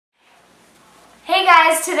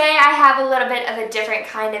guys, today I have a little bit of a different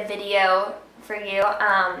kind of video for you.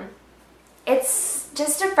 It's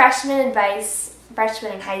just a freshman in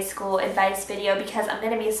high school advice video because I'm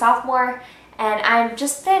going to be a sophomore and I've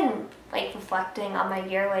just been like reflecting on my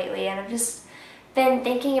year lately, and I've just been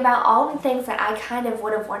thinking about all the things that I kind of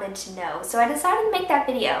would have wanted to know. So I decided to make that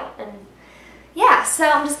video, and yeah, so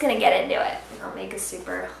I'm just going to get into it. I'll make a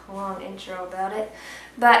super long intro about it.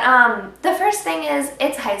 But the first thing is,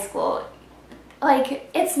 it's high school. Like,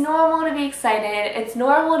 it's normal to be excited, it's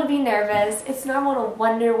normal to be nervous, it's normal to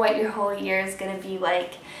wonder what your whole year is going to be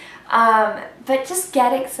like. But just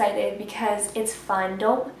get excited because it's fun.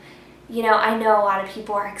 I know a lot of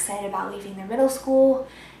people are excited about leaving their middle school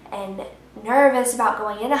and nervous about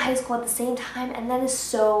going into high school at the same time, and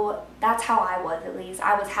that's how I was, at least.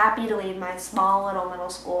 I was happy to leave my small little middle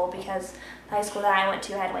school because the high school that I went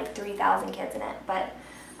to had like 3,000 kids in it, but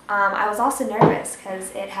I was also nervous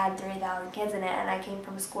because it had 3,000 kids in it, and I came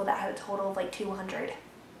from a school that had a total of like 200.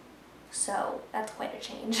 So that's quite a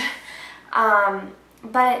change.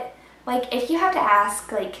 But like, if you have to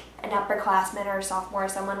ask like an upperclassman or a sophomore or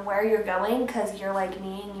someone where you're going because you're like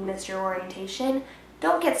me and you missed your orientation,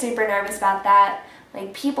 don't get super nervous about that.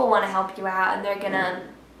 Like, people want to help you out, and they're gonna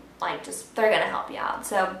help you out.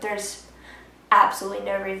 So there's absolutely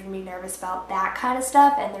no reason to be nervous about that kind of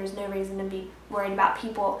stuff, and there's no reason to be worried about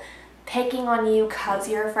people picking on you because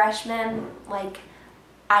you're a freshman. Like,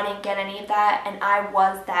 I didn't get any of that, and I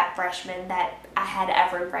was that freshman that I had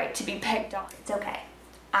every right to be picked on. It's okay.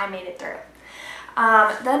 I made it through.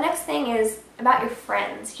 The next thing is about your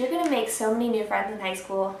friends. You're going to make so many new friends in high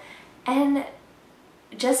school, and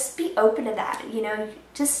just be open to that,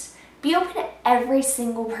 just be open to every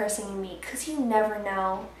single person you meet, because you never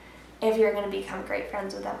know if you're going to become great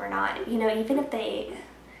friends with them or not. Even if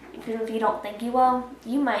you don't think you will,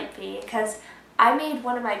 you might be, because I made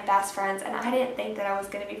one of my best friends, and I didn't think that I was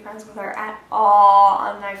going to be friends with her at all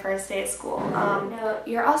on my first day of school.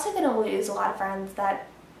 You're also going to lose a lot of friends that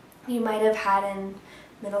you might have had in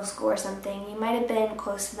middle school or something. You might have been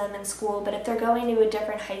close to them in school, but if they're going to a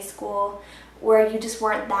different high school where you just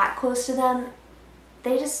weren't that close to them,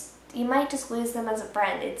 you might just lose them as a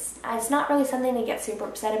friend. It's not really something to get super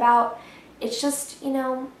upset about. It's just,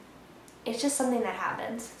 it's just something that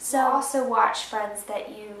happens. So also watch friends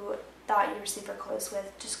that you thought you were super close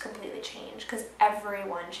with just completely change, because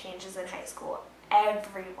everyone changes in high school.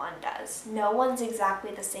 Everyone does. No one's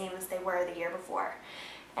exactly the same as they were the year before.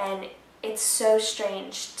 And it's so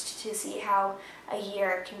strange to see how a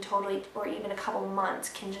year can totally, or even a couple months,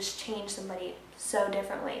 can just change somebody so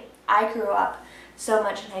differently. I grew up so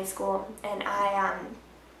much in high school, and I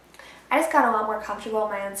just got a lot more comfortable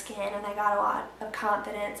in my own skin, and I got a lot of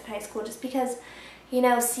confidence in high school just because,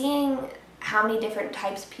 seeing how many different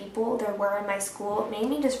types of people there were in my school made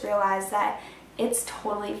me just realize that it's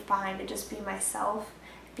totally fine to just be myself,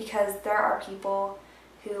 because there are people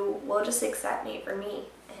who will just accept me for me,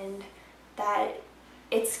 and that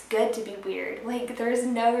it's good to be weird. Like, there's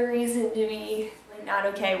no reason to be not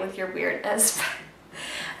okay with your weirdness.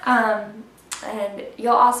 And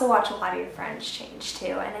you'll also watch a lot of your friends change too,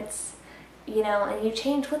 and it's, and you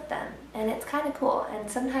change with them, and it's kind of cool. And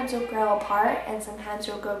sometimes you'll grow apart, and sometimes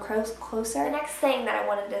you'll grow closer. The next thing that I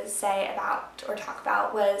wanted to say about or talk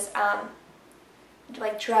about was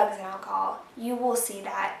like drugs and alcohol. You will see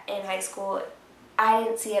that in high school. I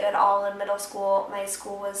didn't see it at all in middle school. My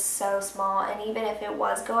school was so small, and even if it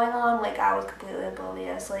was going on, like, I was completely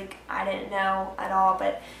oblivious. Like, I didn't know at all.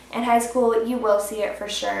 But in high school, you will see it for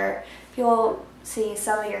sure. You'll see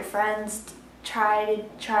some of your friends try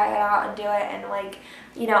it out and do it, and like,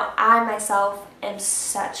 I myself am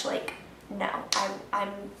such like, no,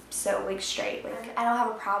 I'm so like straight. Like, I don't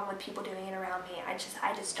have a problem with people doing it around me. I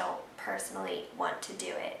just don't personally want to do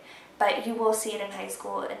it. But you will see it in high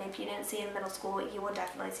school, and if you didn't see it in middle school, you will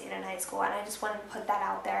definitely see it in high school, and I just wanted to put that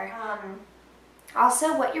out there.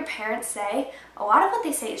 Also, what your parents say, a lot of what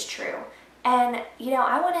they say is true. And,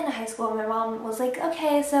 I went into high school and my mom was like,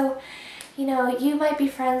 okay, so, you might be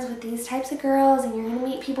friends with these types of girls, and you're going to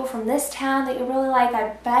meet people from this town that you really like.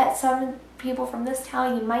 I bet some people from this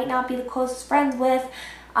town you might not be the closest friends with,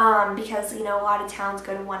 because, a lot of towns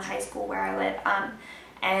go to one high school where I live.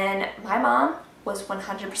 And my mom was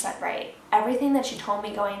 100% right. Everything that she told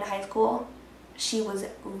me going into high school, she was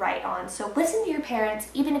right on. So listen to your parents,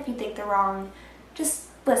 even if you think they're wrong. Just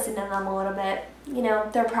listen to them a little bit.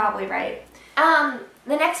 They're probably right. The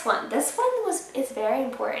next one. This one is very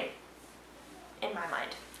important in my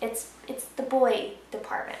mind. It's the boy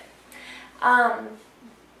department. The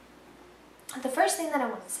first thing that I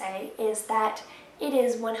want to say is that it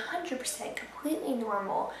is 100% completely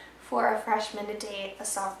normal for a freshman to date a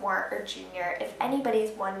sophomore or junior if anybody's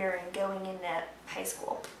wondering going into high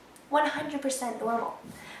school. 100% normal.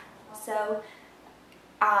 So,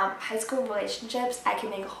 high school relationships, I can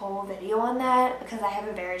make a whole video on that because I have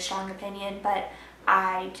a very strong opinion, but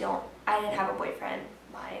I didn't have a boyfriend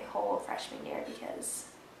my whole freshman year because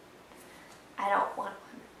I don't want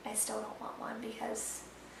one. I still don't want one because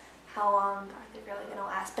how long are they really going to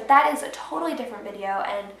last? But that is a totally different video,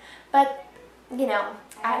 but you know,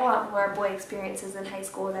 I had a lot more boy experiences in high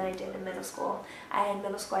school than I did in middle school. In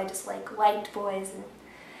middle school I just liked boys, and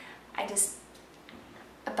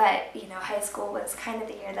but you know, high school was kind of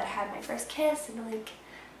the year that I had my first kiss and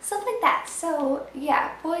stuff like that. So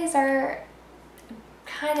yeah, boys are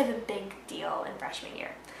kind of a big deal in freshman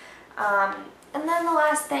year. And then the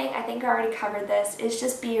last thing, I think I already covered this, is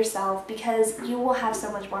just be yourself, because you will have so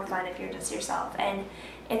much more fun if you're just yourself, and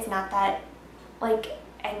it's not that,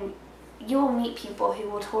 and you will meet people who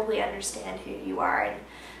will totally understand who you are,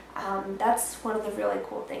 and that's one of the really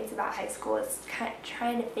cool things about high school, is kind of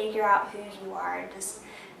trying to figure out who you are and just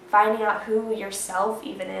finding out who yourself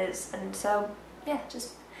even is. And so, yeah,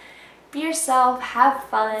 just be yourself, have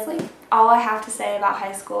fun. That's all I have to say about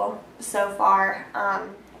high school so far.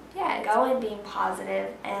 Yeah, go in being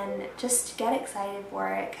positive and just get excited for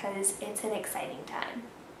it because it's an exciting time.